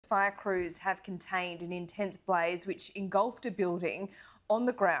Fire crews have contained an intense blaze which engulfed a building on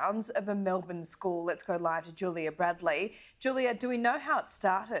the grounds of a Melbourne school. Let's go live to Julia Bradley. Julia, do we know how it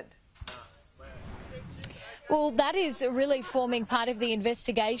started? Well, that is really forming part of the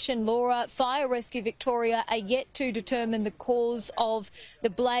investigation, Laura. Fire Rescue Victoria are yet to determine the cause of the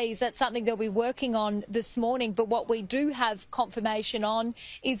blaze. That's something they'll be working on this morning. But what we do have confirmation on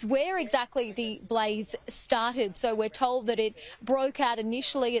is where exactly the blaze started. So we're told that it broke out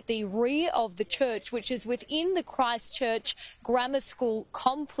initially at the rear of the church, which is within the Christchurch Grammar School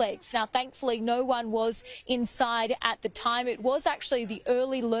complex. Now, thankfully, no one was inside at the time. It was actually the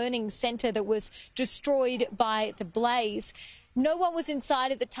early learning centre that was destroyed by the blaze. No one was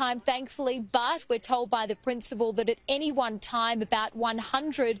inside at the time, thankfully, but we're told by the principal that at any one time about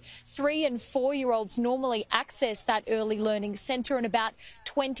 100 3- and 4-year-olds normally access that early learning centre, and about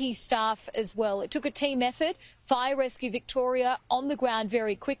 20 staff as well. It took a team effort. Fire Rescue Victoria on the ground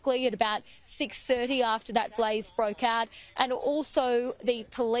very quickly at about 6:30 after that blaze broke out, and also the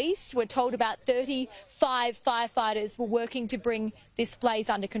police. We're told about 35 firefighters were working to bring this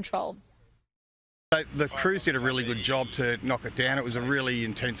blaze under control. The crews did a really good job to knock it down. It was a really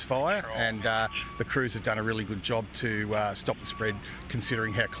intense fire, and the crews have done a really good job to stop the spread,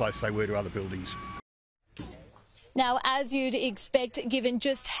 considering how close they were to other buildings. Now, as you'd expect, given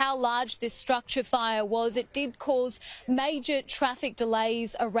just how large this structure fire was, it did cause major traffic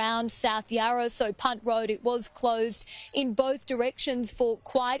delays around South Yarra. So Punt Road, it was closed in both directions for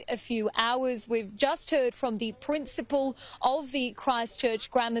quite a few hours. We've just heard from the principal of the Christchurch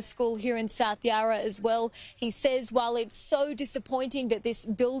Grammar School here in South Yarra as well. He says while it's so disappointing that this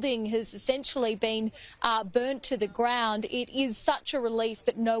building has essentially been burnt to the ground, it is such a relief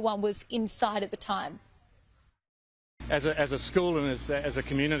that no one was inside at the time. As a school and as a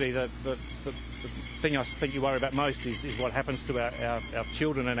community, the thing I think you worry about most is what happens to our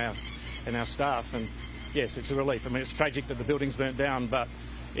children and our staff. And yes, it's a relief. I mean, it's tragic that the building's burnt down, but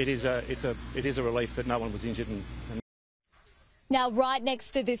it is a relief that no one was injured. Now, right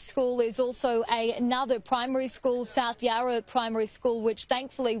next to this school is also another primary school, South Yarra Primary School, which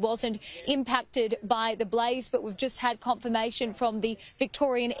thankfully wasn't impacted by the blaze. But we've just had confirmation from the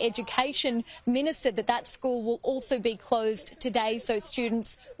Victorian Education Minister that that school will also be closed today, so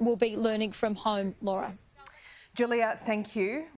students will be learning from home, Laura. Julia, thank you.